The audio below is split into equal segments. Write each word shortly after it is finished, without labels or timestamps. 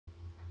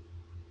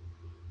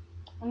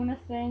I'm gonna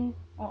sing,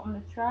 or I'm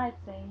gonna try to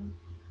sing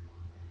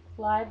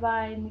Fly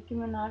by Nicki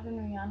Minaj and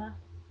Rihanna.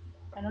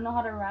 I don't know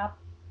how to rap,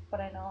 but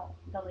I know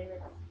the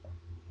lyrics.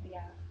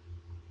 Yeah.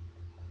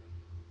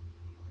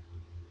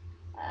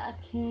 I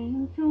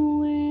came to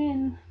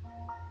win,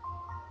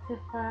 to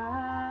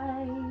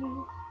fight,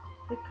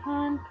 to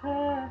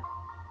conquer,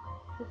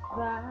 to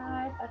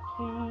thrive. I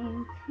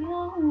came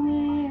to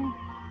win,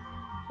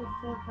 to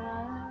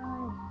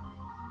survive,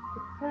 to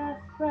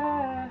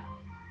prosper,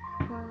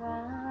 to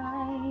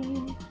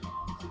rise,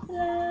 to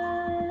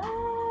fly,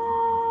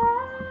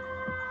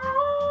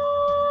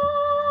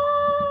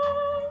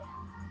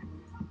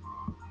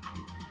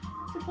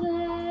 to fly.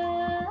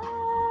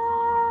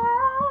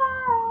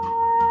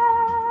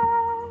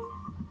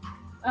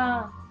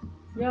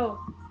 Yo,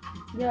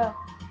 yo,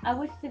 I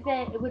wish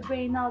today it would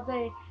rain all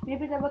day.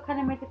 Maybe that would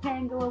kinda make the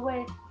pain go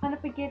away. Trying to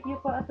forgive you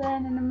for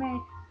abandoning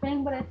me.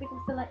 Praying, but I think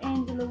I'm still an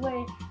angel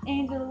away.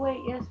 Angel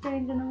away, yeah,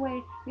 strange in a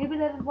way. Maybe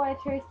that is why I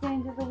chase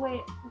strangers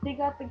away. They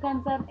got the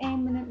guns out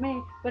aiming at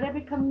me. But I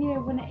become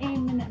near when they're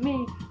aiming at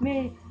me.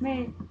 Me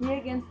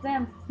against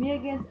them. Me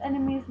against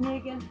enemies, me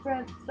against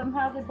friends.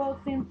 Somehow they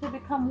both seem to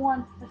become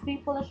one. A sea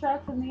full of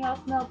sharks and they all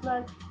smell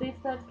blood. They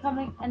start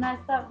coming and I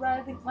start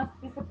rising. Must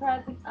be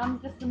surprising. I'm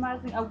just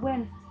surmising. I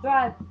win,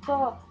 thrive,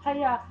 soar,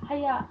 higher,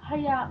 higher,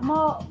 higher,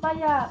 more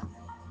fire.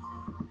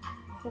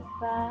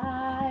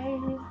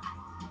 Survive,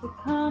 to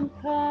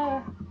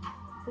conquer,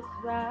 to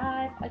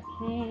thrive. I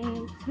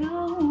came to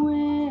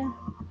win,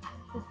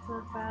 to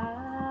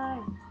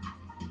survive,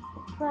 to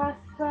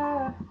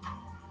prosper,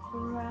 to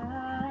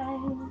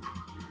rise,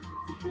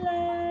 to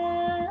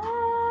fly,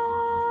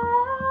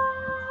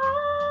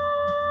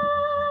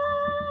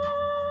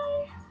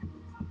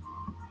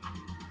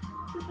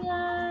 to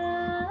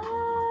fly.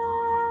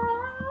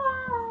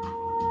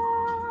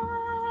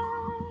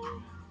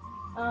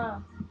 Uh,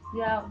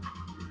 yo,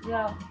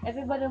 yo,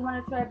 everybody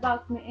wanna try to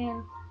box me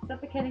in,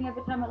 suffocating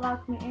every time it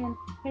locks me in,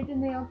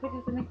 painting their own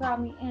pictures and they crowd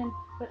me in,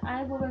 but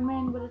I will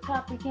remain where the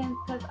top begins,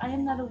 cause I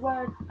am not a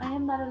word, I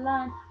am not a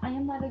line, I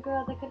am not a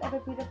girl that could ever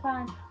be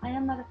defined, I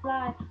am not a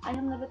fly, I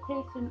am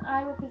levitation,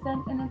 I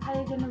represent an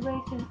entire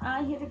generation,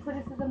 I hear the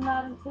criticism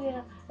loud and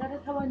clear, that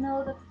is how I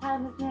know that the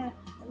time is near,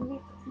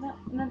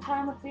 in a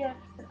time of fear,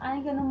 but I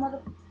ain't got no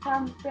mother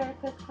time to spare,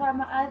 cause cry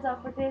my eyes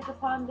out for days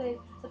upon days,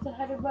 such a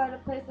heavy burden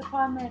placed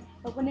upon me.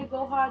 But when it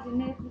go hard, your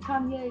names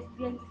become Ye's.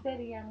 Yankee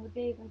Stadium with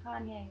Dave and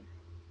Kanye.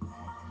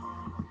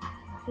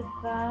 To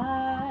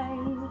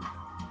fight,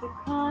 to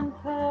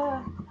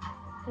conquer,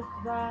 to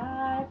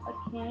thrive. I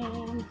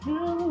came to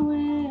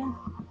win,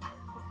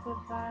 to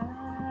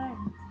survive,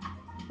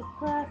 to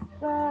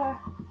prosper,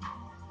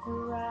 to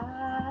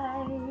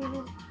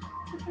rise,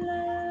 to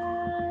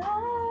fly,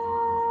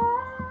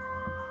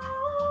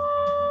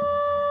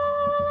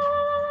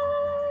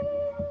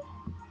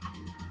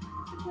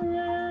 to fly.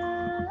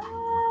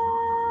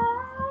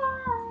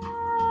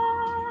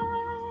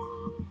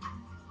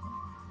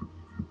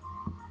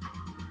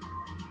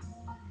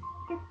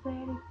 Get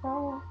ready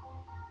for it.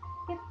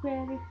 Get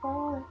ready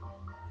for it.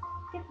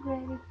 Get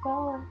ready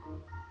for it.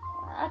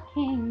 I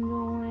came to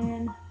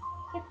win.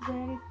 Get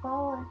ready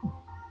for it.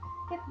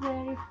 Get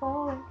ready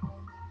for it.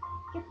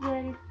 Get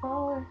ready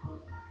for it.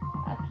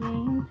 I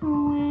came to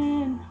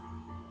win.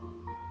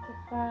 To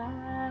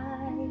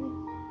fight.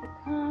 To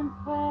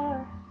conquer.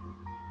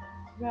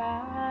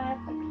 Right.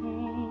 I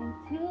came.